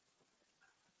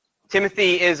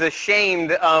Timothy is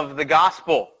ashamed of the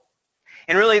gospel.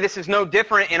 And really, this is no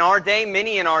different in our day.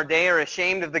 Many in our day are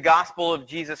ashamed of the gospel of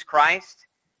Jesus Christ.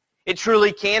 It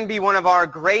truly can be one of our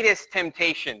greatest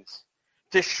temptations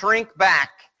to shrink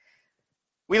back.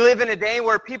 We live in a day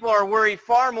where people are worried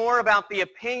far more about the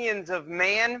opinions of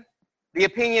man, the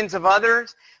opinions of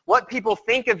others, what people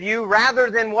think of you,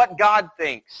 rather than what God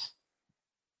thinks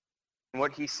and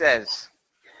what He says.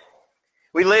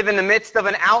 We live in the midst of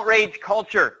an outraged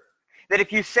culture that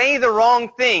if you say the wrong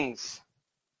things,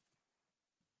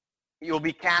 you'll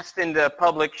be cast into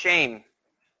public shame,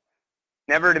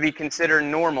 never to be considered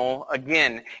normal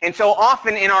again. And so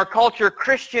often in our culture,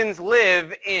 Christians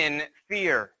live in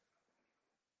fear.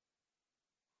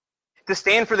 To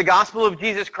stand for the gospel of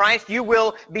Jesus Christ, you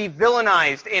will be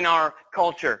villainized in our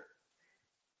culture.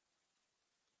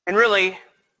 And really,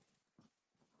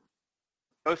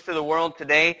 most of the world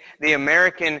today, the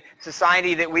American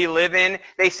society that we live in,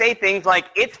 they say things like,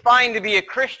 it's fine to be a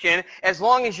Christian as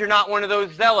long as you're not one of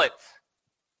those zealots.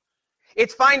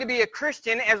 It's fine to be a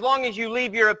Christian as long as you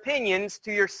leave your opinions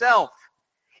to yourself.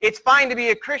 It's fine to be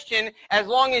a Christian as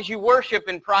long as you worship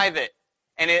in private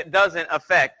and it doesn't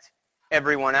affect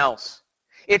everyone else.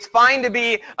 It's fine to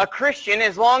be a Christian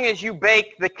as long as you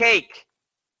bake the cake.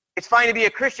 It's fine to be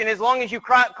a Christian as long as you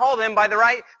call them by the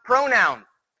right pronoun.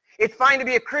 It's fine to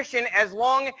be a Christian as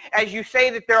long as you say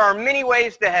that there are many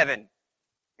ways to heaven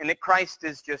and that Christ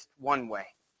is just one way.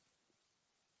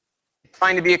 It's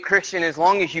fine to be a Christian as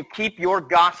long as you keep your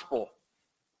gospel.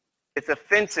 It's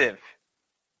offensive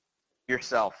to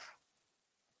yourself.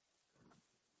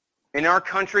 In our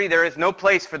country, there is no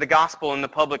place for the gospel in the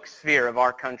public sphere of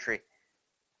our country.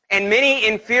 And many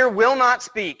in fear will not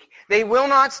speak. They will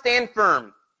not stand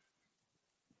firm.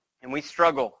 And we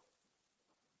struggle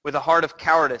with a heart of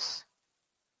cowardice,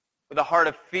 with a heart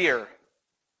of fear,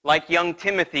 like young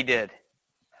Timothy did.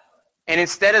 And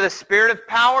instead of the spirit of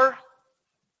power,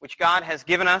 which God has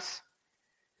given us,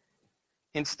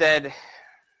 instead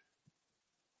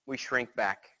we shrink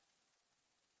back.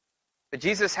 But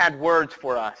Jesus had words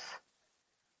for us.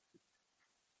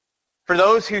 For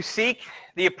those who seek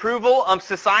the approval of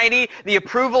society, the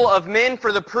approval of men,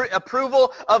 for the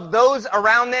approval of those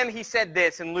around them, he said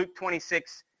this in Luke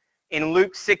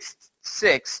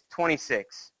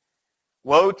 6:26.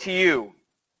 Woe to you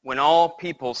when all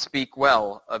people speak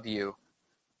well of you.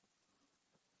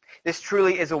 This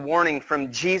truly is a warning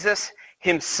from Jesus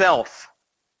himself.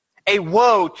 A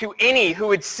woe to any who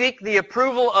would seek the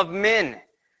approval of men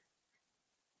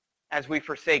as we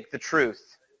forsake the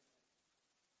truth.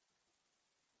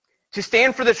 To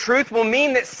stand for the truth will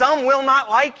mean that some will not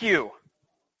like you.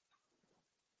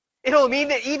 It'll mean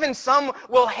that even some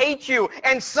will hate you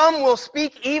and some will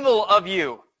speak evil of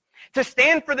you. To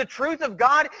stand for the truth of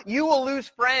God, you will lose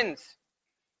friends.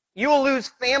 You will lose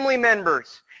family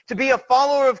members. To be a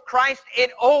follower of Christ,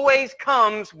 it always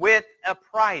comes with a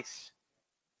price.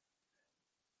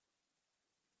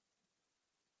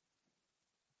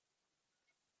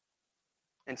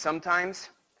 And sometimes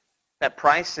that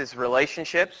price is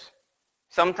relationships.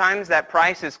 Sometimes that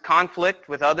price is conflict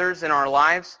with others in our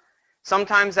lives.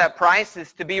 Sometimes that price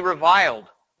is to be reviled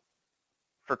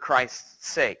for Christ's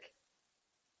sake.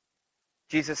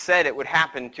 Jesus said it would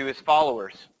happen to his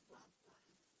followers.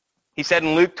 He said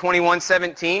in Luke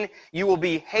 21:17, you will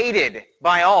be hated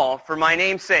by all for my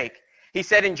name's sake. He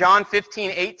said in John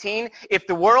 15:18, if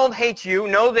the world hates you,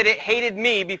 know that it hated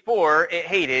me before it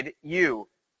hated you.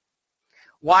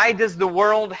 Why does the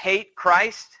world hate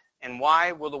Christ? And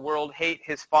why will the world hate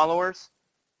his followers?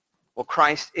 Well,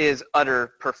 Christ is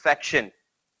utter perfection.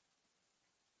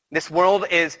 This world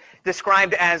is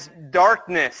described as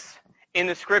darkness in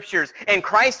the Scriptures, and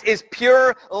Christ is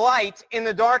pure light in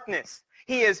the darkness.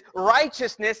 He is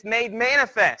righteousness made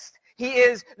manifest. He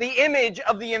is the image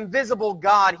of the invisible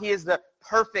God. He is the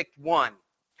perfect one.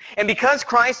 And because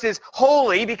Christ is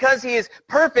holy, because he is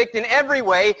perfect in every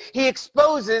way, he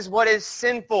exposes what is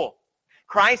sinful.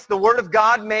 Christ, the Word of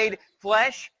God made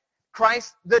flesh,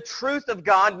 Christ, the truth of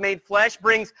God made flesh,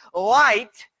 brings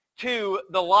light to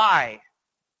the lie.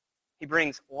 He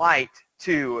brings light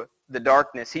to the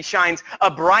darkness. He shines a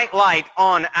bright light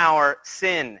on our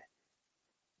sin.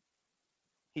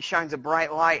 He shines a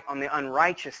bright light on the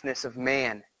unrighteousness of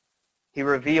man. He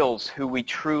reveals who we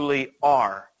truly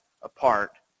are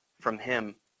apart from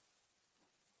him.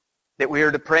 That we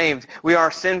are depraved. We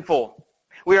are sinful.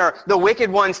 We are the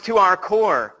wicked ones to our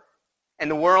core. And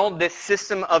the world, this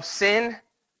system of sin,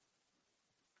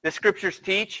 the Scriptures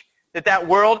teach that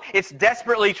world, it's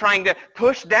desperately trying to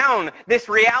push down this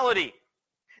reality.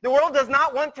 The world does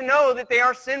not want to know that they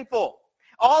are sinful.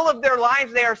 all of their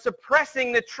lives they are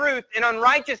suppressing the truth in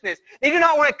unrighteousness. They do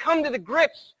not want to come to the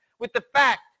grips with the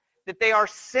fact that they are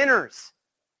sinners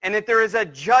and that there is a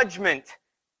judgment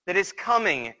that is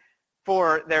coming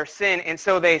for their sin. And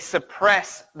so they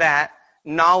suppress that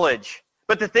knowledge.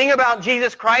 But the thing about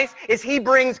Jesus Christ is he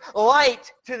brings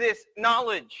light to this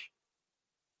knowledge.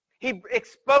 He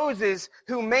exposes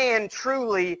who man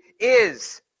truly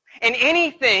is. And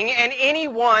anything and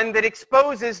anyone that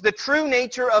exposes the true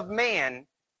nature of man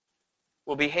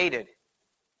will be hated.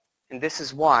 And this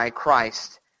is why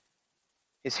Christ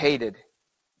is hated.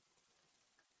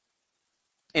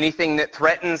 Anything that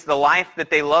threatens the life that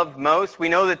they loved most. We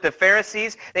know that the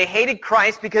Pharisees, they hated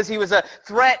Christ because he was a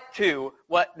threat to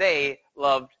what they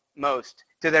loved most,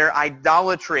 to their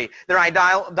idolatry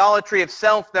of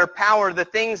self, their power, the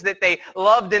things that they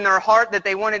loved in their heart that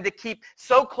they wanted to keep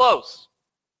so close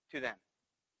to them.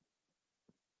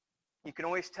 You can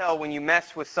always tell when you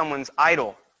mess with someone's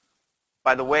idol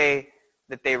by the way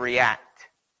that they react.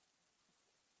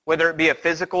 Whether it be a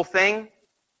physical thing,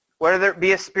 whether it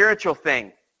be a spiritual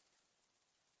thing.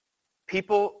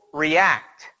 People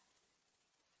react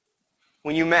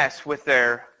when you mess with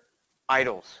their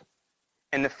idols.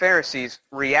 And the Pharisees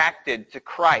reacted to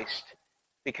Christ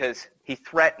because he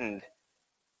threatened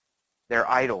their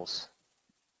idols.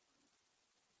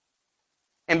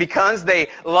 And because they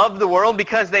loved the world,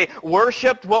 because they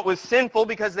worshipped what was sinful,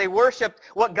 because they worshipped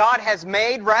what God has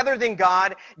made rather than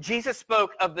God, Jesus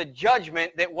spoke of the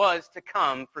judgment that was to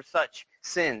come for such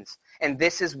sins. And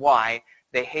this is why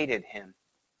they hated him.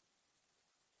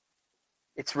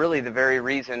 It's really the very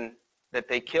reason that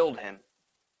they killed him.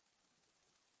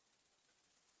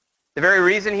 The very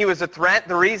reason he was a threat,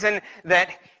 the reason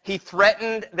that he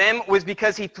threatened them was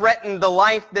because he threatened the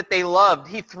life that they loved.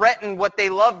 He threatened what they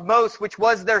loved most, which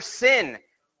was their sin.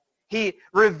 He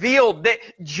revealed that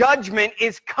judgment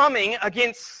is coming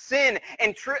against sin.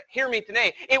 And hear me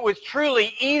today, it was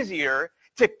truly easier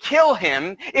to kill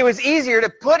him. It was easier to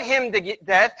put him to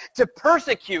death, to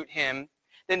persecute him,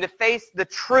 than to face the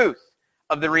truth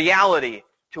of the reality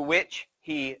to which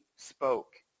he spoke.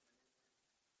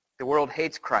 The world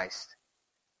hates Christ.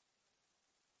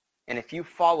 And if you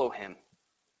follow him,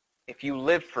 if you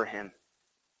live for him,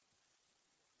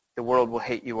 the world will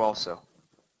hate you also.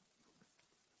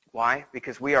 Why?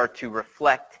 Because we are to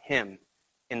reflect him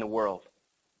in the world.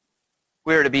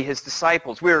 We are to be his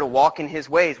disciples. We are to walk in his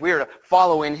ways. We are to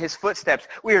follow in his footsteps.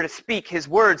 We are to speak his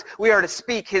words. We are to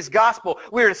speak his gospel.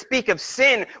 We are to speak of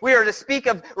sin. We are to speak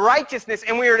of righteousness.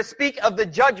 And we are to speak of the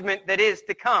judgment that is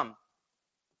to come.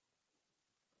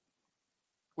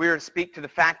 We are to speak to the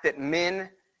fact that men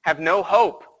have no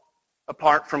hope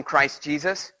apart from Christ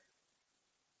Jesus.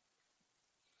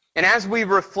 And as we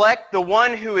reflect the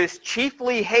one who is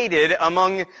chiefly hated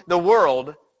among the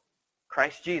world,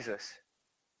 Christ Jesus,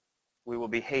 we will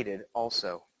be hated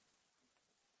also.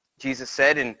 Jesus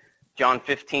said in John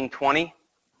 15:20,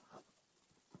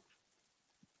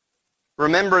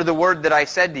 "Remember the word that I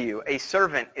said to you, a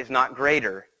servant is not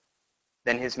greater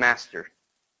than his master.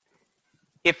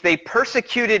 If they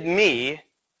persecuted me,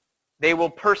 they will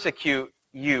persecute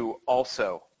you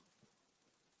also."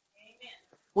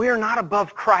 Amen. We are not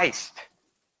above Christ.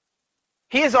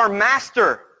 He is our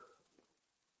master,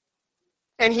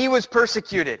 and he was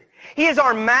persecuted. He is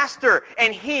our master,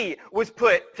 and he was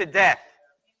put to death.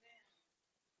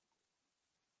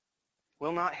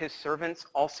 Will not his servants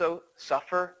also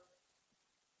suffer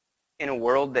in a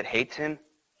world that hates him?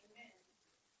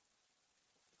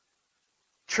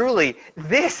 Truly,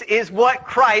 this is what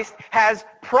Christ has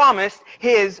promised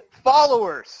his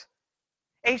followers.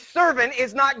 A servant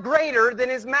is not greater than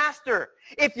his master.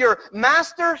 If your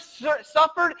master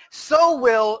suffered, so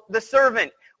will the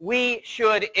servant. We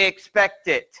should expect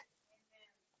it.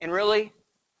 And really,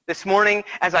 this morning,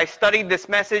 as I studied this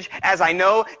message, as I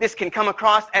know this can come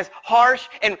across as harsh,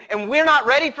 and we're not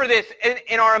ready for this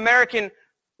in our American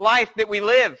life that we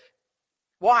live.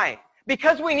 Why?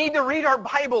 Because we need to read our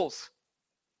Bibles.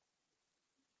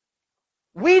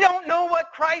 We don't know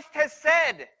what Christ has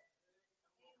said.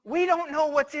 We don't know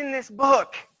what's in this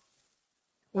book.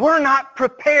 We're not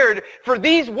prepared for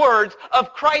these words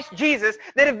of Christ Jesus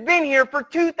that have been here for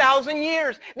 2,000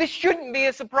 years. This shouldn't be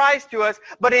a surprise to us,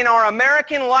 but in our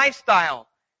American lifestyle,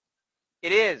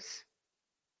 it is.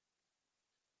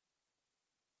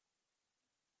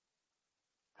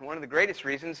 And one of the greatest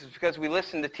reasons is because we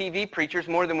listen to TV preachers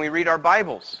more than we read our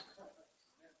Bibles.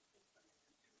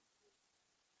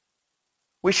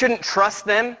 We shouldn't trust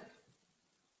them.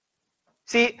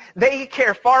 See, they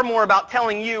care far more about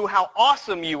telling you how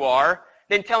awesome you are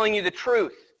than telling you the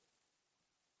truth.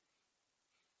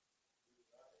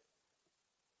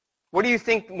 What do you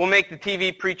think will make the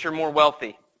TV preacher more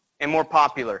wealthy and more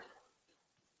popular?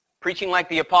 Preaching like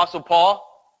the Apostle Paul,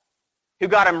 who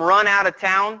got him run out of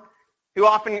town,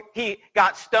 he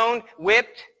got stoned,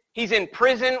 whipped. He's in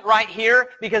prison right here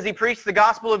because he preached the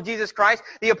gospel of Jesus Christ.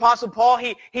 The Apostle Paul,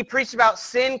 he preached about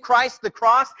sin, Christ, the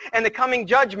cross, and the coming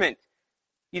judgment.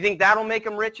 You think that'll make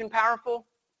him rich and powerful?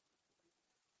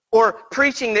 Or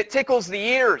preaching that tickles the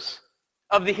ears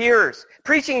of the hearers.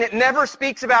 Preaching that never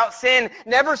speaks about sin,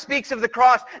 never speaks of the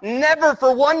cross, never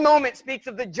for one moment speaks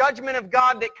of the judgment of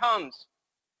God that comes,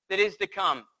 that is to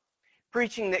come.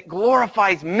 Preaching that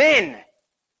glorifies men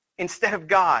instead of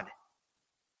God.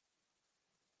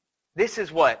 This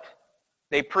is what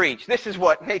they preach. This is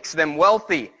what makes them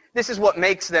wealthy. This is what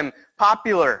makes them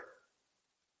popular.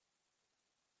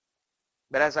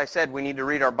 But as I said, we need to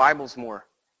read our Bibles more.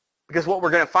 Because what we're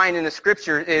going to find in the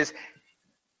Scripture is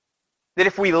that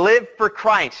if we live for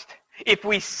Christ, if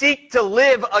we seek to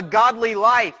live a godly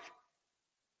life,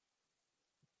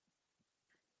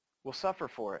 we'll suffer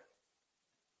for it.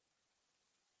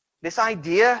 This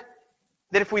idea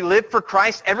that if we live for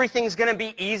Christ, everything's going to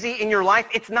be easy in your life,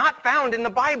 it's not found in the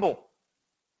Bible.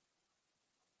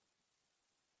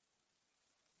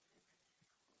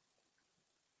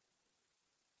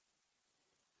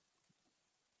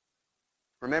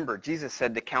 Remember, Jesus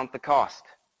said to count the cost.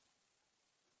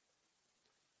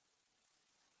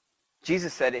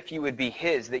 Jesus said if you would be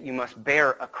His, that you must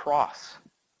bear a cross.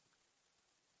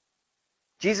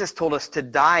 Jesus told us to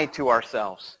die to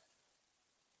ourselves.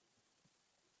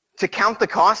 To count the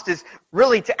cost is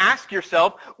really to ask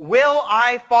yourself, will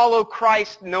I follow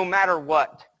Christ no matter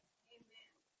what?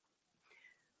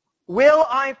 Will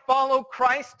I follow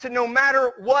Christ to no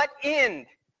matter what end?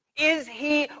 Is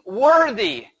He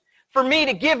worthy for me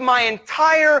to give my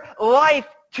entire life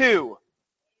to?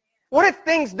 What if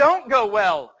things don't go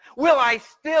well? Will I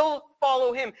still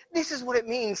follow Him? This is what it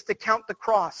means to count the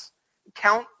cross.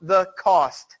 Count the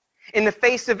cost. In the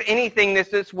face of anything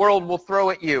that this world will throw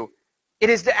at you, it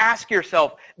is to ask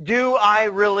yourself, do I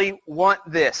really want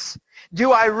this?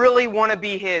 Do I really want to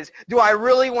be His? Do I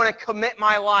really want to commit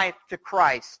my life to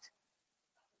Christ?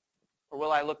 Or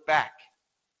will I look back?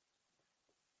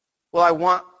 Will I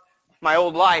want my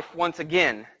old life once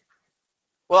again?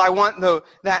 Will I want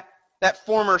that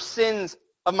former sins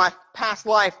of my past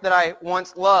life that I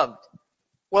once loved?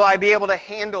 Will I be able to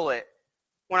handle it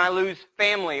when I lose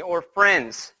family or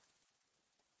friends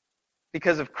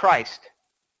because of Christ?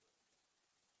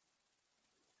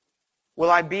 Will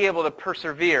I be able to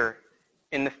persevere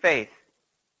in the faith?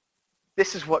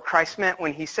 This is what Christ meant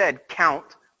when He said,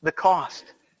 count the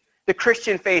cost. The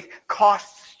Christian faith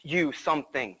costs you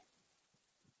something.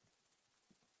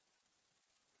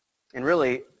 And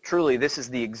really, truly, this is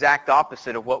the exact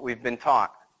opposite of what we've been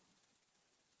taught.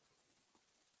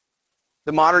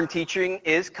 The modern teaching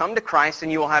is, come to Christ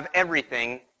and you will have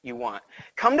everything you want.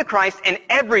 Come to Christ and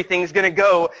everything's going to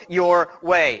go your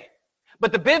way.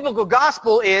 But the biblical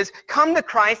gospel is, come to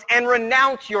Christ and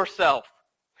renounce yourself.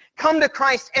 Come to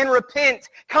Christ and repent.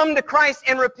 Come to Christ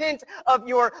and repent of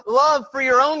your love for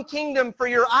your own kingdom, for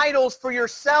your idols, for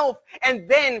yourself, and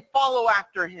then follow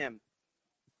after Him.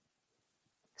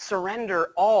 Surrender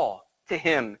all to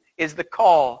Him is the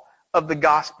call of the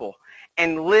gospel.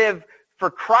 And live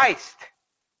for Christ,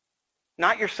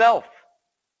 not yourself.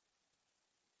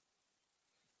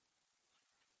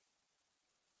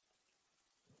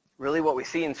 Really what we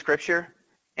see in Scripture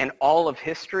and all of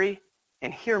history,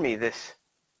 and hear me this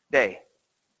day,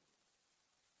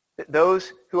 that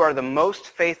those who are the most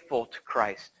faithful to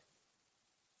Christ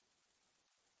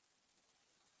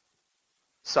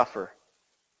suffer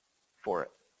for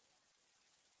it.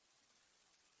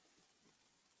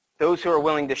 Those who are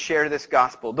willing to share this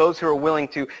gospel, those who are willing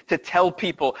to tell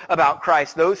people about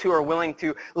Christ, those who are willing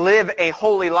to live a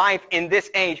holy life in this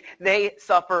age, they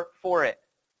suffer for it.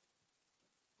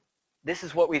 This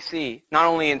is what we see, not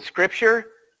only in Scripture,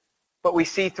 but we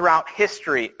see throughout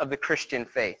history of the Christian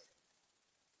faith.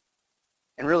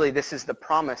 And really, this is the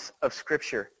promise of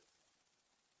Scripture.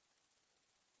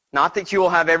 Not that you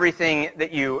will have everything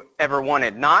that you ever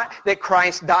wanted. Not that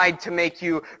Christ died to make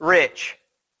you rich.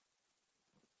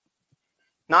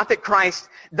 Not that Christ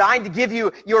died to give you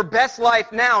your best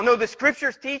life now. No, the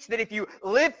Scriptures teach that if you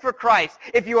live for Christ,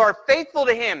 if you are faithful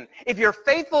to Him, if you're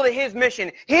faithful to His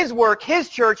mission, His work, His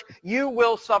church, you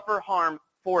will suffer harm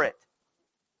for it.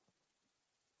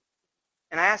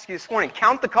 And I ask you this morning,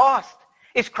 count the cost.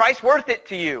 Is Christ worth it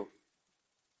to you?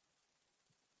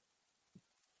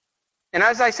 And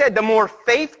as I said, the more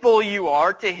faithful you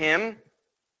are to Him,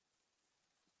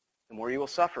 the more you will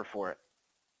suffer for it.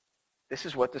 This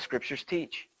is what the Scriptures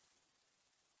teach.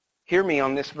 Hear me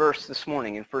on this verse this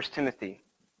morning in 2 Timothy,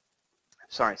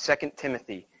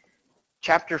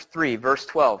 chapter 3, verse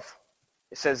 12.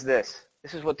 It says this.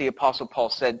 This is what the Apostle Paul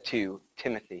said to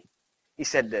Timothy. He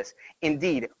said this,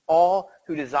 "Indeed, all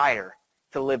who desire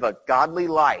to live a godly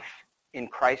life in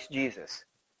Christ Jesus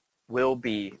will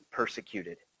be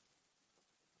persecuted."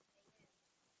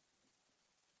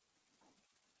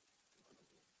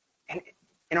 And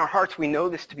in our hearts, we know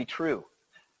this to be true.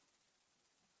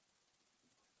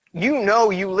 You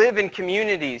know you live in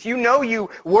communities. You know you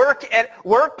work at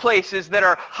workplaces that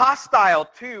are hostile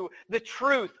to the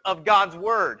truth of God's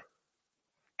Word.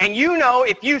 And you know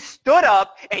if you stood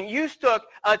up and you took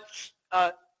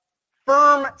a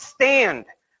firm stand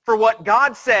for what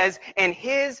God says and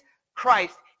His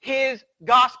Christ, His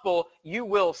gospel, you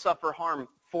will suffer harm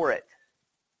for it.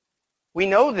 We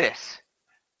know this.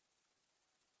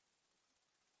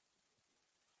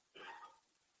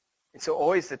 And so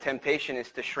always the temptation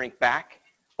is to shrink back.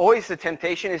 Always the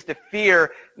temptation is to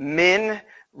fear men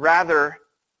rather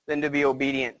than to be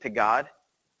obedient to God.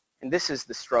 And this is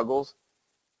the struggles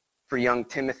for young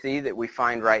Timothy that we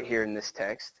find right here in this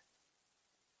text.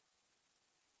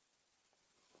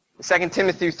 In 2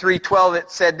 Timothy 3:12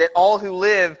 it said that all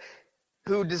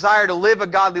who desire to live a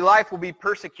godly life will be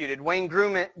persecuted. Wayne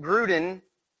Grudem,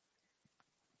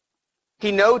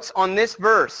 he notes on this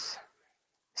verse,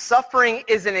 suffering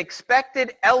is an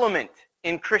expected element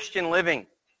in Christian living.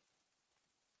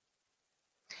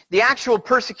 The actual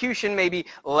persecution may be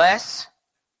less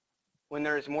when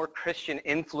there is more Christian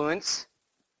influence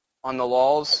on the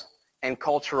laws and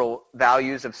cultural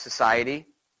values of society.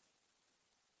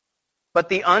 But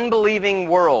the unbelieving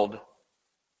world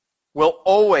will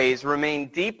always remain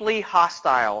deeply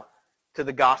hostile to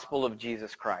the gospel of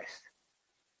Jesus Christ.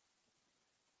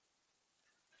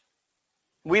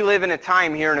 We live in a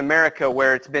time here in America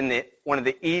where it's been one of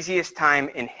the easiest time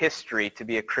in history to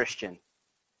be a Christian.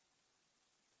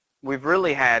 We've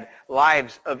really had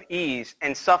lives of ease,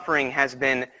 and suffering has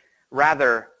been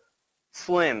rather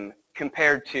slim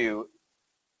compared to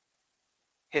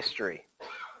history.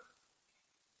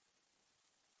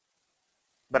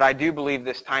 But I do believe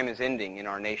this time is ending in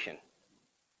our nation.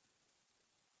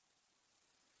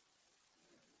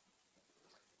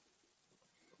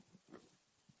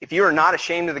 If you are not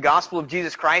ashamed of the gospel of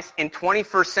Jesus Christ, in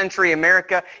 21st century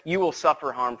America, you will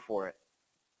suffer harm for it.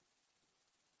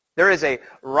 There is a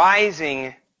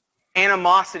rising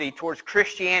animosity towards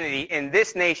Christianity in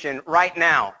this nation right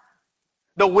now.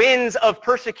 The winds of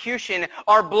persecution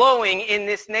are blowing in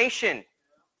this nation.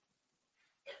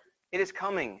 It is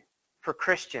coming for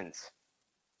Christians.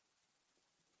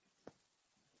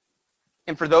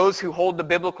 And for those who hold the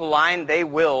biblical line, they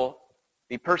will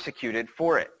be persecuted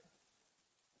for it.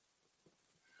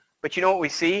 But you know what we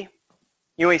see?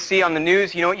 You know what you see on the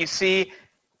news? You know what you see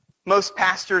most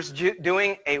pastors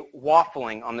doing? A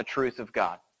waffling on the truth of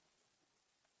God.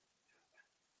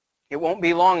 It won't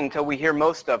be long until we hear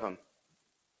most of them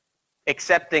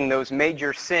accepting those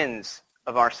major sins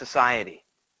of our society.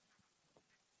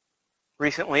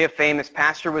 Recently, a famous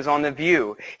pastor was on The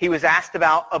View. He was asked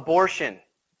about abortion.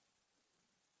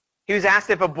 He was asked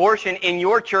if abortion in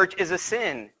your church is a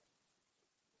sin.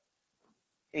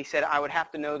 And he said, I would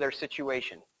have to know their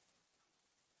situation.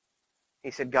 He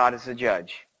said, God is the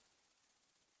judge.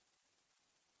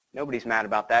 Nobody's mad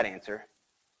about that answer.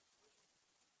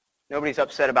 Nobody's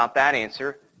upset about that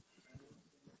answer.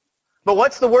 But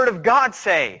what's the Word of God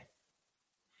say?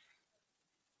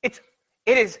 It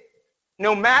is,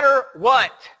 no matter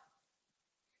what,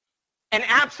 an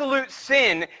absolute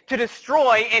sin to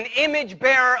destroy an image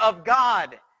bearer of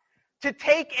God. To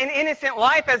take an innocent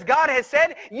life, as God has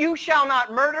said, you shall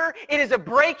not murder. It is a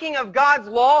breaking of God's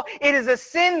law. It is a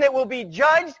sin that will be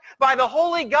judged by the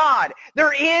holy God.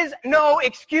 There is no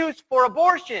excuse for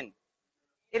abortion.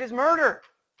 It is murder.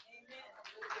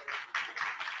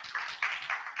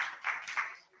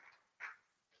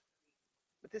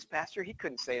 But this pastor, he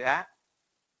couldn't say that.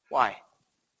 Why?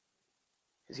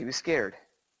 Because he was scared.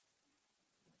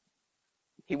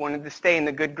 He wanted to stay in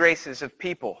the good graces of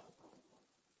people.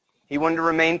 He wanted to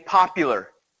remain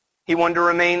popular. He wanted to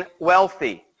remain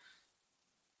wealthy.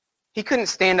 He couldn't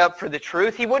stand up for the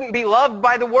truth. He wouldn't be loved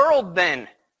by the world then.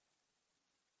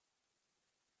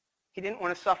 He didn't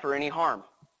want to suffer any harm.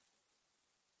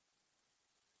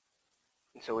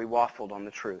 And so he waffled on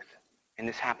the truth. And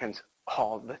this happens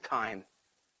all the time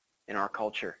in our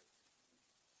culture.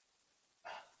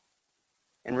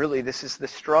 And really, this is the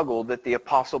struggle that the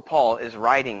Apostle Paul is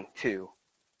writing to.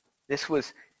 This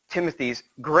was Timothy's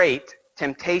great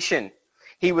temptation.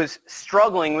 He was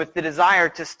struggling with the desire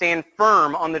to stand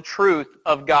firm on the truth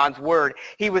of God's word.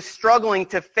 He was struggling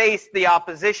to face the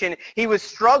opposition. He was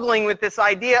struggling with this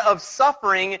idea of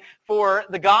suffering for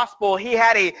the gospel. He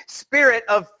had a spirit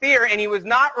of fear, and he was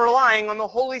not relying on the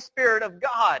Holy Spirit of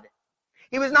God.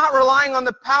 He was not relying on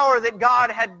the power that God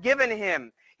had given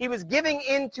him. He was giving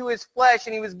into his flesh,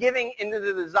 and he was giving into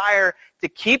the desire to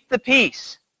keep the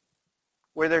peace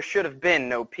where there should have been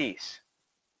no peace.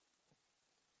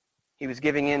 He was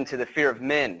giving in to the fear of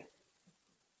men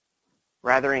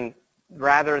rather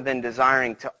than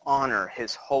desiring to honor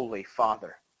his holy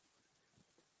Father.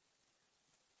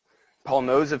 Paul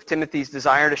knows of Timothy's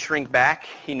desire to shrink back.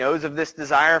 He knows of this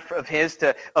desire of his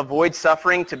to avoid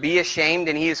suffering, to be ashamed,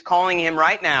 and he is calling him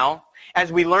right now, as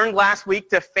we learned last week,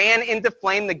 to fan into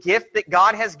flame the gift that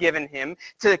God has given him,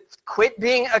 to quit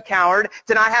being a coward,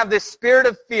 to not have this spirit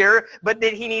of fear, but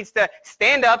that he needs to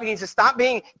stand up, he needs to stop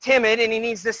being timid, and he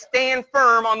needs to stand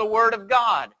firm on the Word of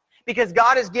God. Because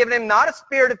God has given him not a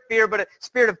spirit of fear, but a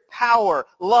spirit of power,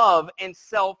 love, and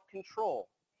self-control.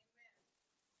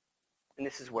 And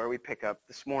this is where we pick up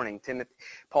this morning.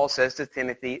 Paul says to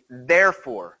Timothy,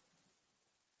 therefore,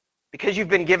 because you've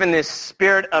been given this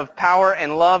spirit of power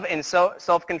and love and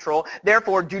self-control,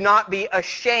 therefore do not be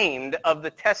ashamed of the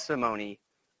testimony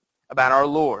about our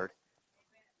Lord,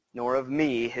 nor of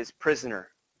me, his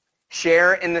prisoner.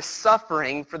 Share in the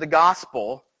suffering for the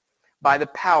gospel by the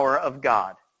power of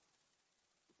God.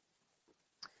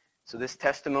 So this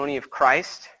testimony of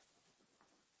Christ,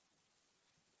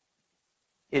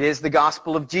 it is the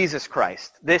gospel of Jesus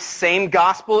Christ. This same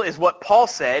gospel is what Paul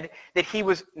said that he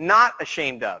was not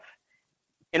ashamed of.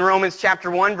 In Romans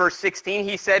chapter 1, verse 16,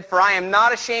 he said, "For I am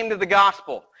not ashamed of the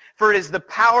gospel, for it is the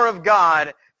power of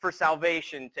God for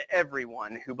salvation to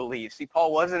everyone who believes." See,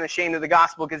 Paul wasn't ashamed of the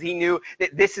gospel because he knew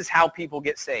that this is how people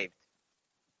get saved.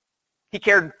 He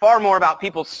cared far more about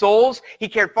people's souls. He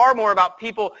cared far more about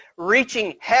people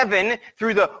reaching heaven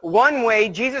through the one way,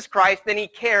 Jesus Christ, than he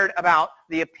cared about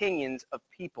the opinions of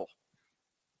people.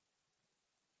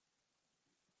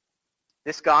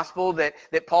 This gospel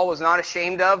that Paul was not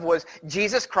ashamed of was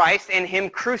Jesus Christ and him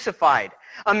crucified.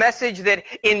 A message that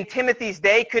in Timothy's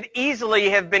day could easily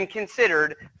have been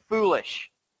considered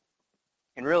foolish.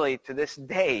 And really, to this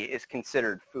day, is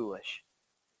considered foolish.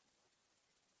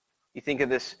 You think of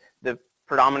the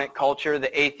predominant culture,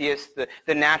 the atheists,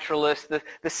 the naturalists,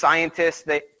 the scientists,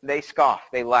 they scoff,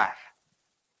 they laugh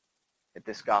at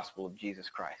this gospel of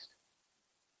Jesus Christ.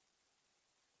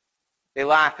 They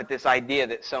laugh at this idea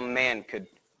that some man could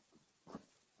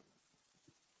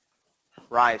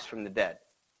rise from the dead.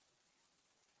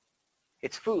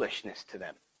 It's foolishness to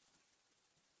them.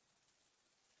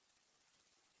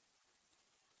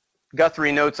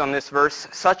 Guthrie notes on this verse,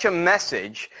 such a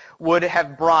message would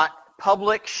have brought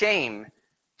public shame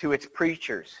to its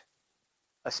preachers,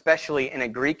 especially in a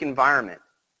Greek environment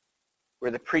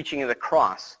where the preaching of the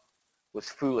cross was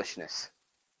foolishness.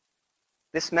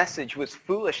 This message was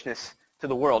foolishness to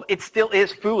the world. It still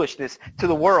is foolishness to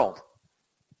the world.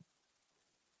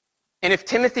 And if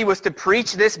Timothy was to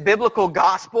preach this biblical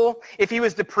gospel, if he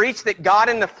was to preach that God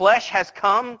in the flesh has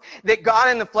come, that God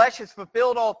in the flesh has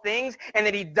fulfilled all things, and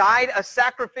that he died a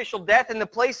sacrificial death in the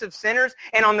place of sinners,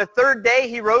 and on the third day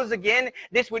he rose again,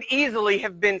 this would easily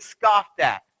have been scoffed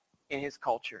at in his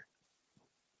culture.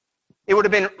 It would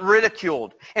have been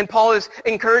ridiculed. And Paul is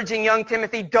encouraging young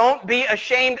Timothy, don't be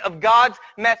ashamed of God's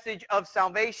message of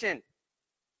salvation.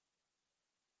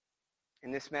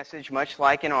 And this message, much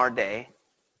like in our day,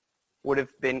 would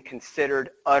have been considered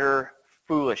utter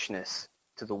foolishness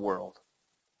to the world.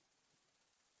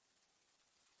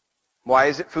 Why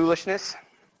is it foolishness?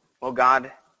 Well,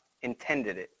 God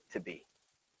intended it to be.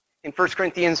 In 1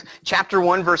 Corinthians chapter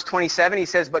 1, verse 27, he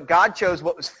says, "But God chose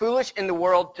what was foolish in the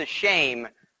world to shame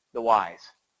the wise."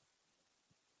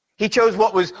 He chose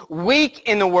what was weak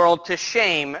in the world to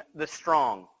shame the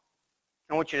strong.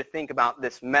 I want you to think about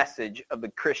this message of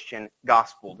the Christian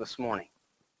gospel this morning.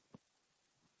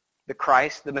 The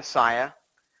Christ, the Messiah,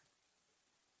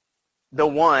 the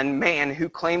one man who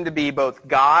claimed to be both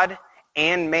God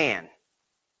and man.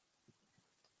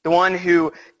 The one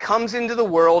who comes into the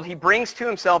world, he brings to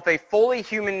himself a fully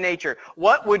human nature.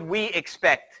 What would we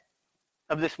expect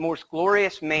of this most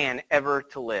glorious man ever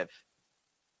to live?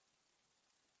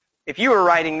 If you were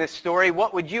writing this story,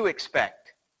 what would you expect?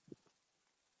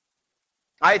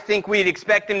 I think we'd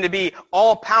expect him to be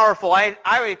all-powerful. I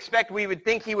would expect we would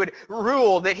think he would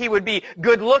rule, that he would be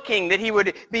good-looking, that he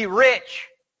would be rich,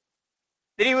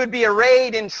 that he would be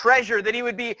arrayed in treasure, that he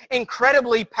would be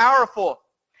incredibly powerful,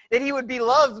 that he would be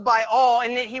loved by all,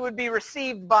 and that he would be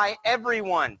received by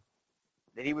everyone.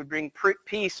 that he would bring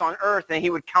peace on earth, and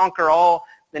he would conquer all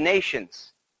the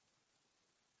nations.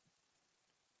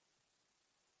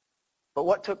 But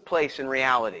what took place in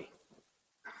reality?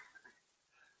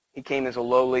 He came as a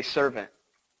lowly servant.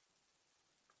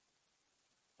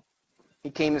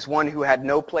 He came as one who had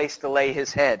no place to lay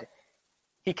his head.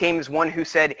 He came as one who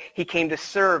said he came to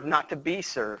serve, not to be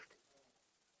served.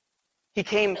 He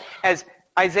came as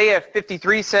Isaiah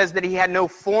 53 says that he had no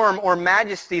form or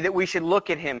majesty that we should look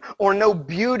at him, or no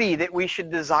beauty that we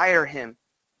should desire him.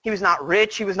 He was not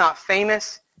rich. He was not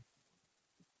famous.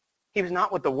 He was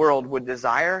not what the world would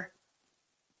desire.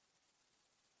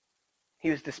 He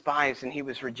was despised and he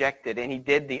was rejected, and he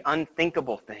did the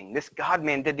unthinkable thing. This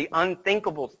God-man did the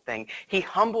unthinkable thing. He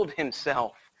humbled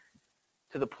himself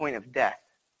to the point of death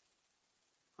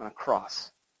on a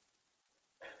cross.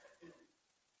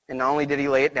 And not only did he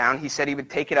lay it down, he said he would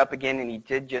take it up again, and he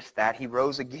did just that. He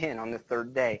rose again on the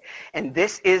third day. And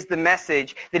this is the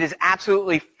message that is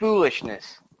absolutely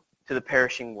foolishness to the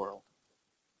perishing world.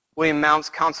 William Mounce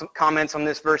comments on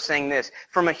this verse saying this: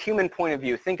 from a human point of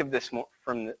view, think of this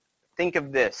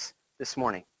this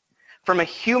morning. From a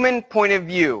human point of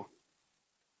view,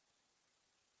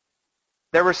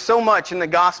 there was so much in the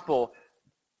gospel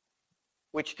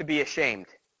which to be ashamed.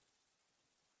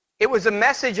 It was a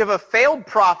message of a failed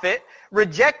prophet,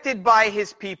 rejected by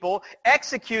his people,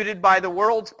 executed by the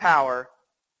world's power,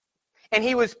 and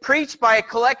he was preached by a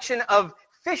collection of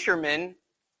fishermen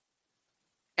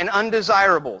and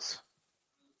undesirables.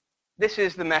 This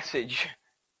is the message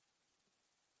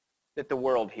that the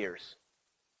world hears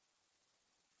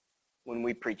when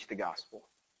we preach the gospel.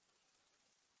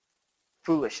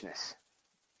 Foolishness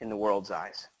in the world's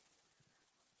eyes.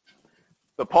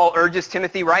 But Paul urges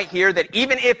Timothy right here that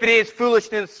even if it is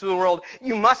foolishness to the world,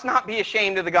 you must not be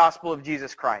ashamed of the gospel of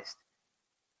Jesus Christ.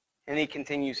 And he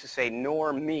continues to say,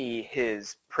 nor me,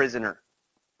 his prisoner.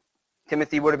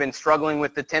 Timothy would have been struggling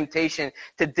with the temptation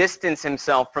to distance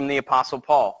himself from the Apostle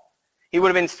Paul. He would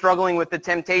have been struggling with the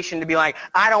temptation to be like,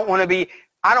 I don't want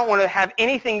to have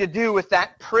anything to do with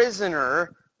that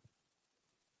prisoner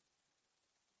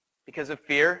because of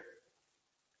fear.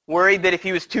 Worried that if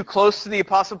he was too close to the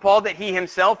Apostle Paul, that he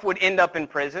himself would end up in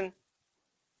prison.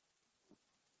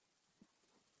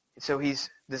 And so he's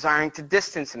desiring to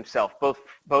distance himself, both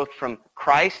from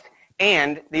Christ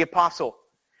and the Apostle.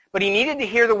 But he needed to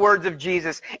hear the words of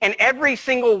Jesus, and every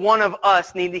single one of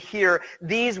us need to hear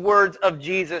these words of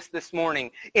Jesus this morning.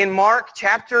 In Mark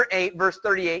chapter 8, verse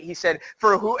 38, he said,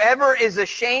 for whoever is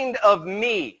ashamed of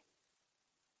me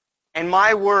and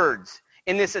my words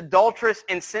in this adulterous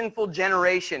and sinful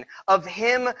generation, of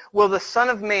him will the Son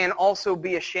of Man also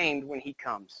be ashamed when he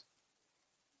comes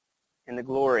in the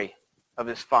glory of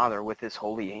his Father with his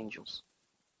holy angels.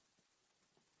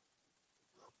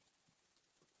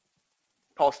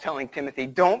 Paul's telling Timothy,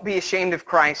 don't be ashamed of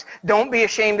Christ. Don't be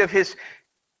ashamed of his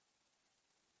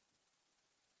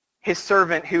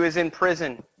servant who is in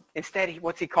prison. Instead,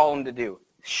 what's he call him to do?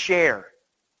 Share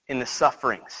in the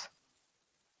sufferings.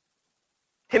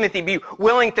 Timothy, be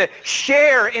willing to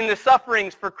share in the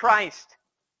sufferings for Christ.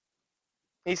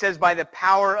 He says, by the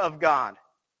power of God.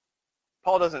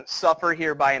 Paul doesn't suffer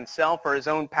here by himself or his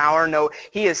own power. No,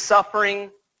 he is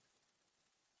suffering,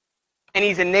 and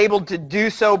he's enabled to do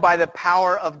so by the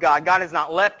power of God. God has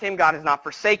not left him. God has not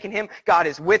forsaken him. God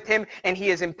is with him, and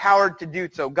he is empowered to do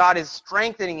so. God is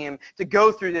strengthening him to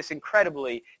go through this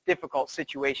incredibly difficult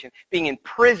situation, being in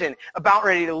prison, about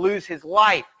ready to lose his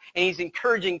life. And he's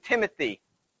encouraging Timothy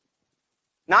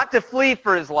not to flee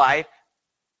for his life,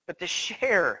 but to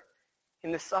share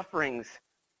in the sufferings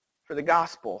for the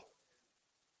gospel.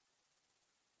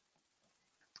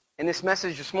 And this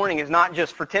message this morning is not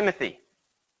just for Timothy.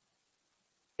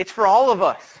 It's for all of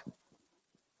us.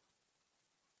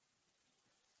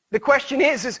 The question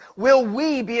is will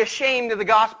we be ashamed of the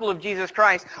gospel of Jesus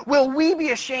Christ? Will we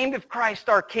be ashamed of Christ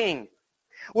our King?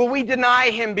 Will we deny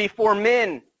him before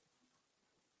men?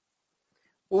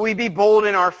 Will we be bold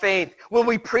in our faith? Will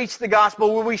we preach the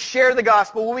gospel? Will we share the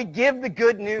gospel? Will we give the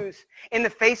good news in the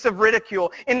face of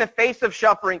ridicule, in the face of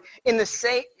suffering, in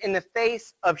the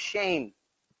face of shame,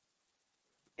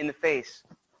 in the face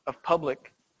of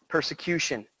public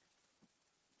persecution?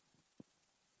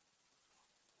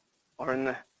 Or in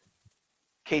the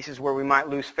cases where we might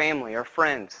lose family or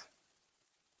friends?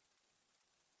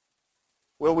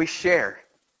 Will we share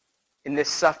in this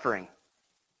suffering?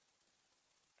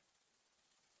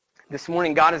 This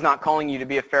morning, God is not calling you to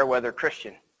be a fair-weather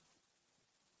Christian.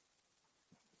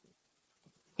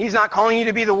 He's not calling you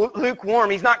to be the lukewarm.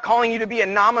 He's not calling you to be a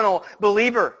nominal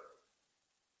believer.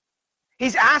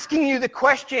 He's asking you the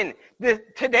question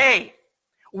today,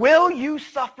 will you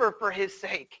suffer for his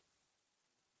sake?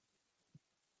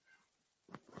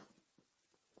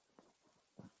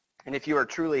 And if you are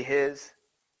truly his,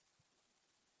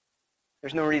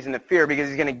 there's no reason to fear because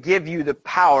he's going to give you the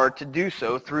power to do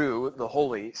so through the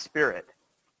Holy Spirit.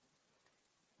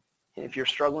 And if you're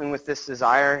struggling with this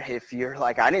desire, if you're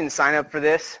like, I didn't sign up for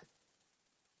this,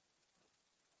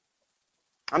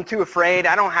 I'm too afraid,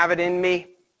 I don't have it in me.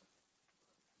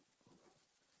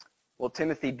 Well,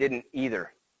 Timothy didn't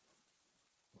either.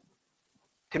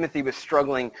 Timothy was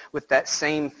struggling with that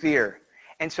same fear.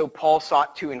 And so Paul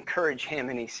sought to encourage him,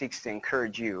 and he seeks to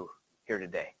encourage you here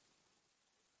today.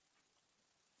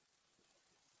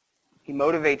 He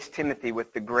motivates Timothy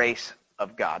with the grace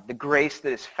of God, the grace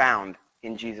that is found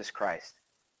in Jesus Christ.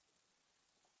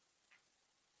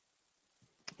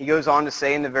 He goes on to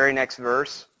say in the very next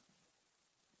verse,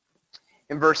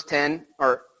 in verse 9,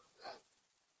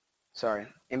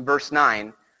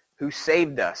 who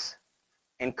saved us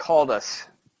and called us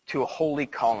to a holy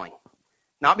calling,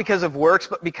 not because of works,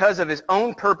 but because of his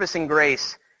own purpose and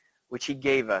grace, which he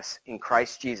gave us in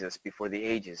Christ Jesus before the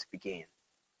ages began.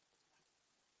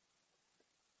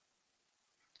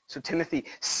 So Timothy,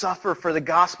 suffer for the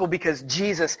gospel because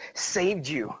Jesus saved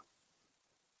you.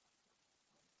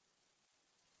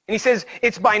 And he says,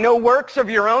 it's by no works of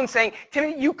your own, saying,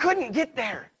 Timothy, you couldn't get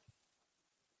there.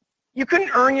 You couldn't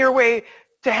earn your way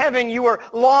to heaven. You were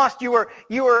lost. You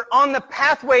were on the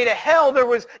pathway to hell. There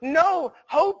was no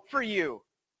hope for you.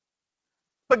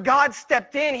 But God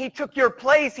stepped in. He took your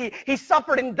place. He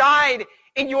suffered and died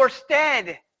in your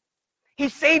stead. He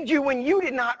saved you when you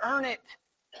did not earn it.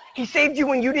 He saved you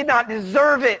when you did not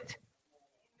deserve it.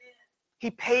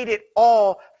 He paid it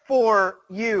all for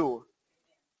you.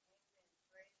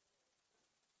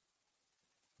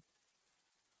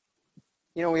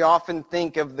 You know, we often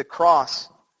think of the cross.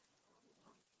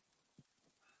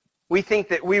 We think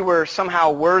that we were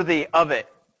somehow worthy of it,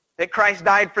 that Christ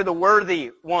died for the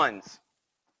worthy ones.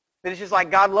 That it's just like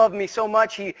God loved me so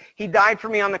much, He died for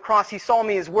me on the cross. He saw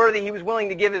me as worthy. He was willing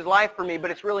to give His life for me,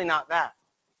 but it's really not that.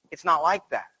 It's not like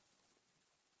that.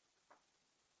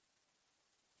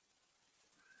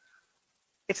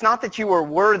 It's not that you were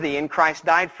worthy and Christ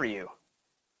died for you.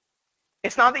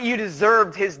 It's not that you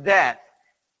deserved His death.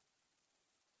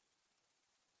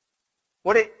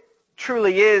 What it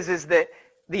truly is that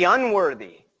the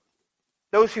unworthy,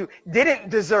 those who didn't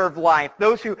deserve life,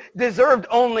 those who deserved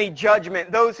only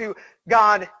judgment, those who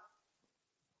God's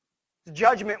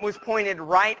judgment was pointed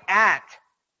right at,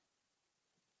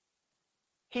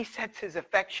 He sets His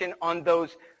affection on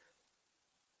those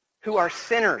who are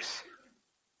sinners.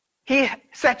 He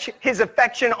sets His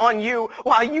affection on you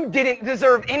while you didn't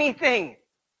deserve anything.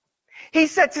 He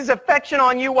sets His affection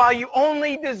on you while you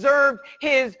only deserved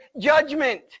His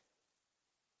judgment.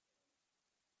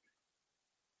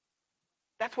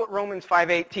 That's what Romans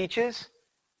 5:8 teaches.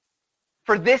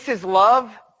 For this is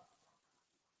love,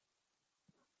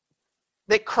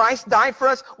 that Christ died for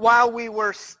us while we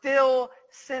were still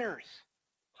sinners.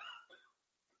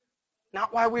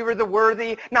 Not while we were the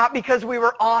worthy, not because we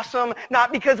were awesome,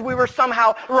 not because we were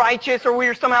somehow righteous or we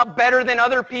were somehow better than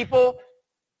other people.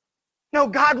 No,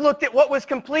 God looked at what was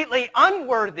completely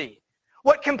unworthy,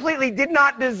 what completely did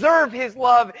not deserve His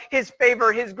love, His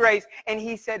favor, His grace, and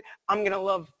He said, I'm going to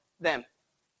love them.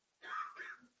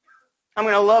 I'm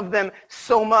going to love them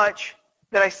so much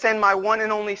that I send my one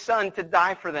and only Son to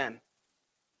die for them.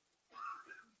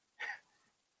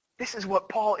 This is what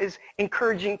Paul is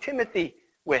encouraging Timothy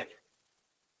with.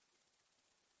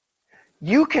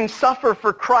 You can suffer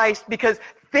for Christ because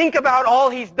think about all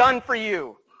He's done for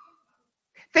you.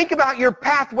 Think about your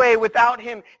pathway without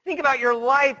Him. Think about your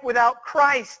life without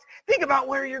Christ. Think about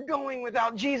where you're going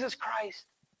without Jesus Christ.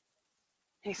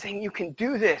 And He's saying you can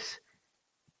do this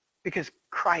because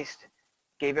Christ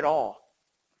gave it all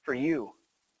for you.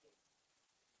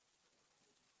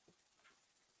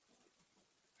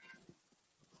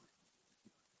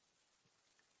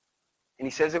 And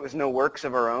He says it was no works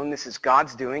of our own. This is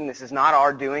God's doing. This is not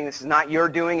our doing. This is not your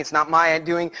doing. It's not my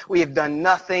doing. We have done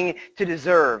nothing to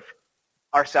deserve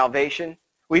our salvation.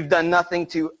 We've done nothing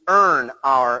to earn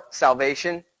our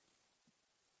salvation.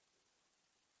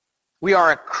 We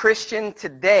are a Christian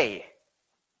today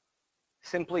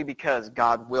simply because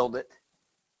God willed it,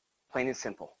 plain and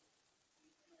simple.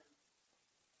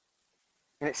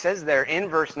 And it says there in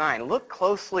verse 9, look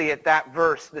closely at that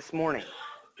verse this morning.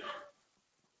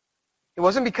 It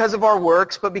wasn't because of our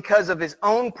works, but because of His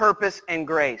own purpose and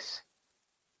grace,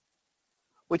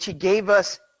 which He gave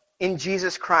us in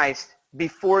Jesus Christ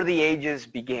before the ages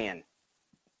began.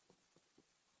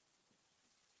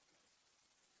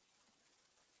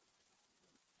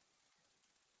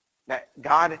 That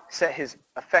God set His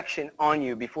affection on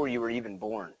you before you were even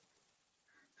born.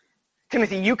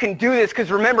 Timothy, you can do this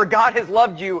because remember, God has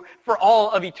loved you for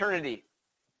all of eternity.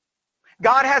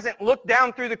 God hasn't looked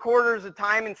down through the corridors of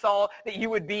time and saw that you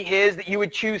would be his, that you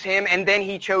would choose him, and then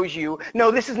he chose you. No,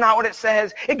 this is not what it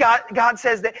says. God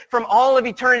says that from all of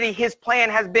eternity, his plan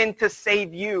has been to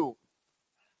save you.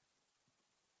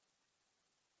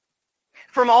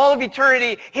 From all of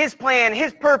eternity, his plan,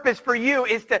 his purpose for you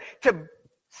is to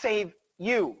save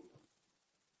you.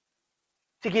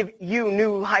 To give you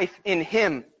new life in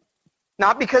him.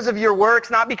 Not because of your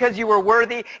works, not because you were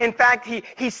worthy. In fact,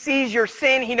 he sees your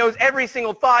sin. He knows every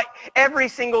single thought, every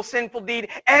single sinful deed,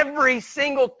 every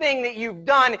single thing that you've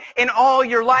done in all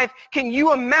your life. Can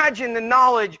you imagine the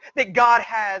knowledge that God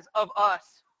has of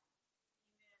us?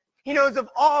 He knows of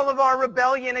all of our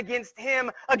rebellion against him,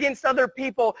 against other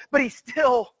people, but he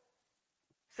still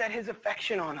set his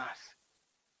affection on us.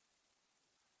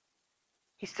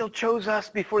 He still chose us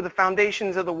before the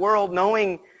foundations of the world,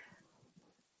 knowing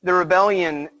the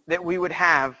rebellion that we would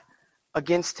have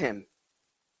against him.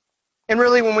 And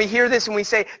really, when we hear this and we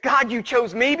say, God, you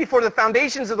chose me before the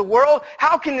foundations of the world,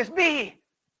 how can this be?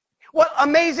 What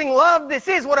amazing love this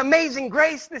is, what amazing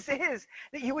grace this is,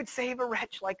 that you would save a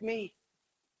wretch like me.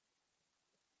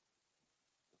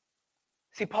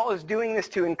 See, Paul is doing this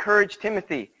to encourage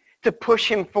Timothy, to push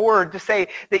him forward, to say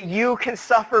that you can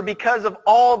suffer because of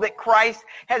all that Christ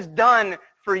has done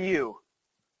for you.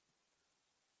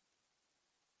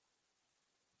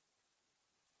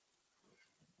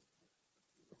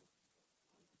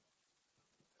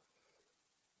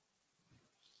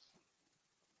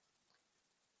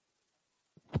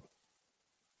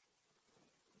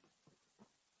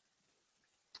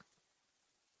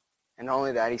 And not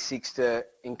only that, he seeks to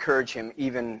encourage him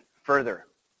even further.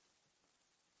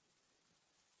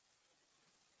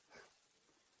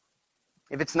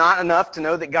 If it's not enough to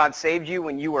know that God saved you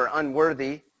when you were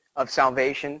unworthy of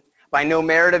salvation, by no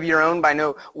merit of your own, by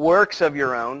no works of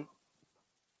your own,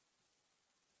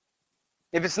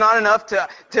 if it's not enough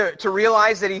to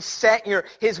realize that he set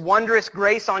his wondrous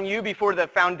grace on you before the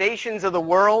foundations of the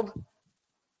world,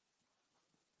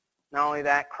 not only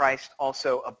that, Christ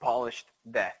also abolished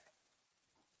death.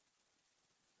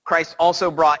 Christ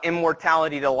also brought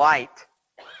immortality to light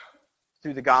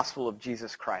through the gospel of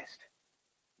Jesus Christ.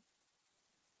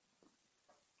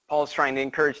 Paul is trying to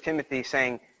encourage Timothy,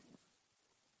 saying,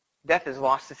 death has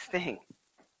lost its sting.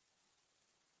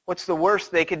 What's the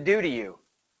worst they could do to you?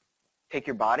 Take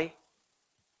your body?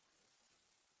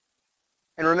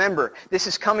 And remember, this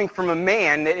is coming from a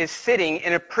man that is sitting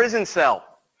in a prison cell.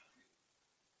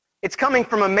 It's coming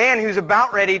from a man who's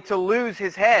about ready to lose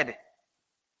his head.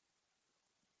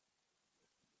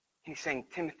 He's saying,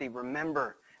 Timothy,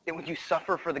 remember that when you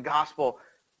suffer for the gospel,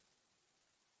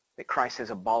 that Christ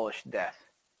has abolished death.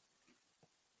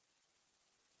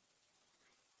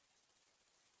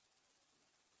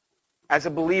 As a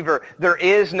believer, there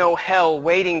is no hell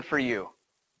waiting for you.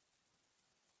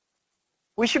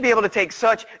 We should be able to take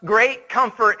such great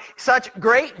comfort, such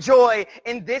great joy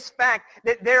in this fact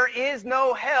that there is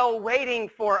no hell waiting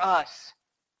for us.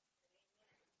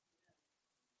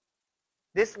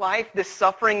 This life, this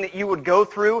suffering that you would go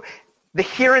through, the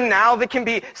here and now that can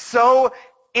be so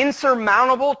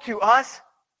insurmountable to us,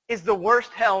 is the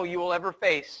worst hell you will ever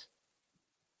face.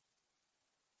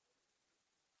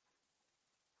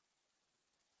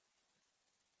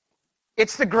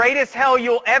 It's the greatest hell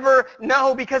you'll ever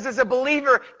know because as a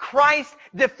believer, Christ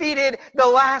defeated the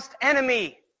last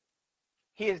enemy.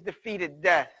 He has defeated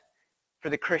death for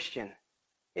the Christian.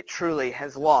 It truly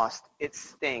has lost its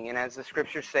sting. And as the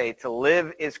scriptures say, to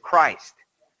live is Christ,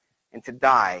 and to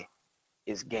die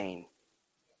is gain.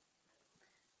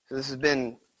 So this has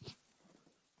been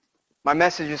my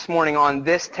message this morning on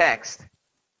this text,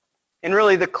 and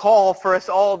really the call for us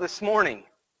all this morning.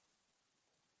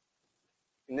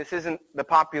 And this isn't the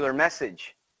popular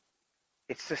message.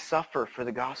 It's to suffer for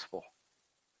the gospel.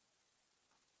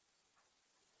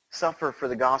 Suffer for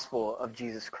the gospel of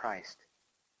Jesus Christ.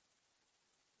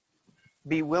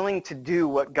 Be willing to do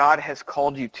what God has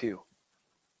called you to.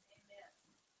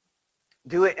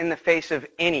 Do it in the face of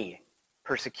any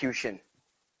persecution.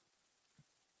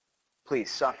 Please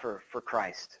suffer for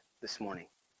Christ this morning.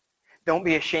 Don't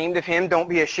be ashamed of him. Don't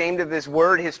be ashamed of his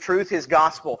word, his truth, his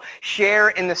gospel. Share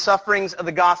in the sufferings of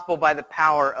the gospel by the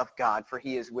power of God, for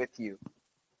he is with you.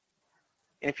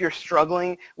 And if you're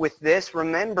struggling with this,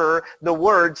 remember the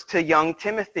words to young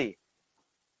Timothy.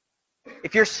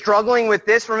 If you're struggling with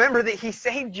this, remember that he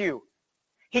saved you.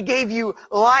 He gave you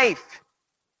life.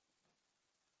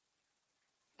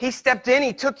 He stepped in.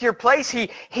 He took your place.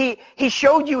 He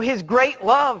showed you his great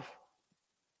love.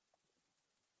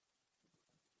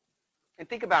 And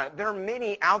think about it. There are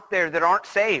many out there that aren't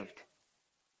saved.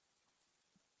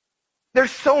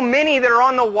 There's so many that are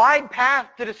on the wide path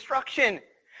to destruction.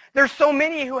 There's so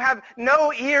many who have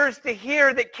no ears to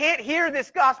hear, that can't hear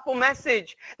this gospel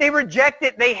message. They reject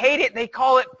it. They hate it. They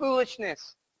call it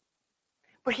foolishness.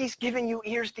 But he's given you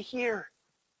ears to hear.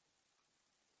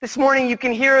 This morning you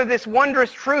can hear this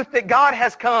wondrous truth that God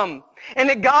has come and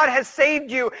that God has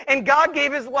saved you and God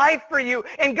gave his life for you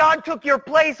and God took your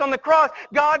place on the cross.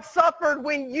 God suffered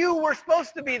when you were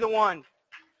supposed to be the one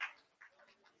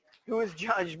who is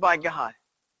judged by God.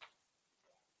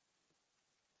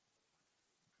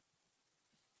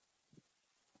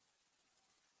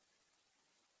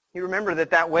 You remember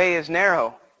that that way is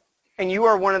narrow, and you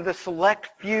are one of the select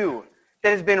few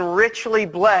that has been richly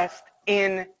blessed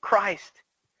in Christ.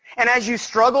 And as you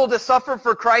struggle to suffer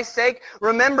for Christ's sake,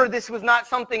 remember this was not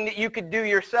something that you could do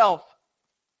yourself.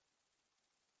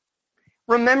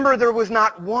 Remember there was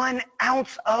not 1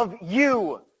 ounce of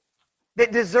you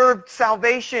that deserved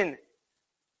salvation,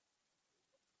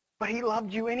 but he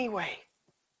loved you anyway.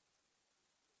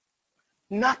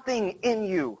 Nothing in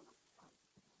you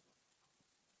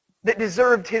that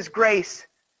deserved his grace.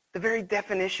 The very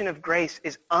definition of grace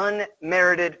is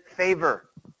unmerited favor.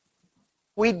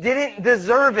 We didn't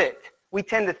deserve it. We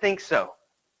tend to think so.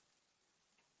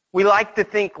 We like to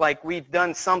think like we've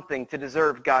done something to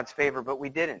deserve God's favor, but we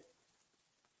didn't.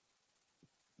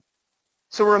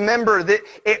 So remember that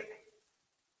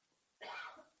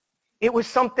it was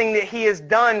something that he has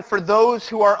done for those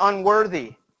who are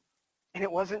unworthy. And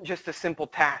it wasn't just a simple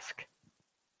task.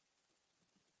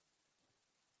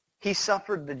 He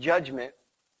suffered the judgment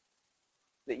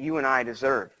that you and I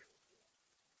deserve.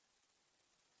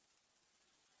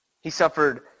 He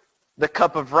suffered the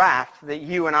cup of wrath that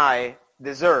you and I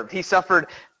deserved. He suffered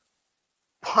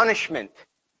punishment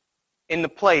in the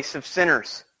place of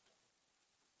sinners.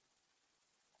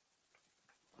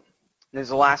 And as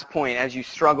the last point, as you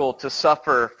struggle to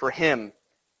suffer for him,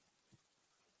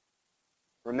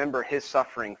 remember his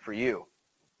suffering for you.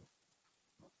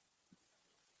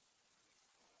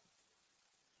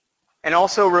 And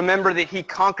also remember that he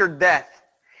conquered death,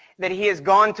 that he has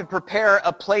gone to prepare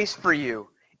a place for you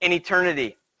in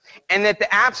eternity, and that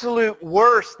the absolute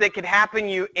worst that could happen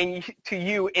to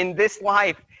you in this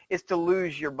life is to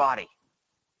lose your body.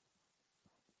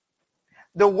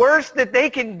 The worst that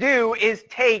they can do is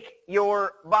take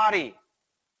your body.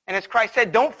 And as Christ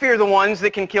said, don't fear the ones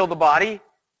that can kill the body.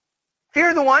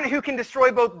 Fear the one who can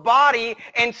destroy both body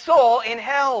and soul in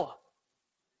hell.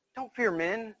 Don't fear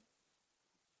men.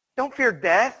 Don't fear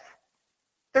death.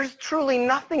 There's truly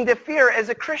nothing to fear as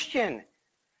a Christian.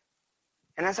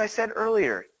 And as I said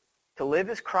earlier, to live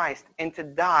is Christ and to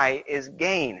die is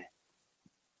gain.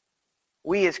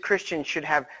 We as Christians should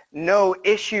have no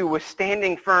issue with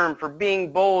standing firm, for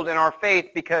being bold in our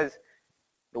faith, because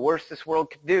the worst this world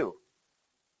could do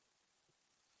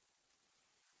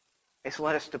is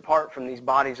let us depart from these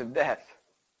bodies of death,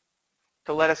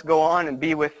 to let us go on and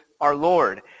be with our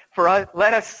Lord.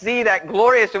 Let us see that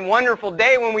glorious and wonderful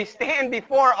day when we stand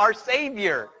before our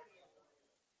Savior.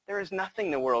 There is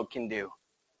nothing the world can do.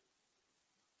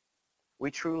 We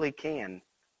truly can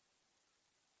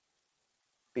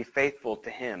be faithful to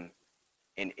him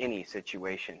in any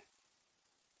situation.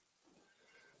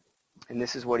 And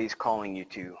this is what he's calling you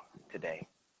to today.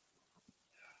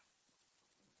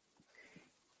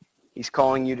 He's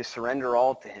calling you to surrender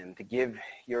all to him, to give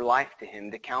your life to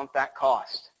him, to count that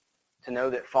cost, to know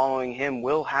that following him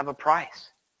will have a price.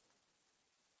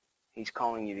 He's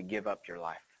calling you to give up your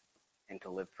life and to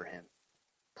live for him.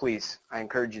 Please, I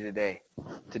encourage you today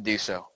to do so.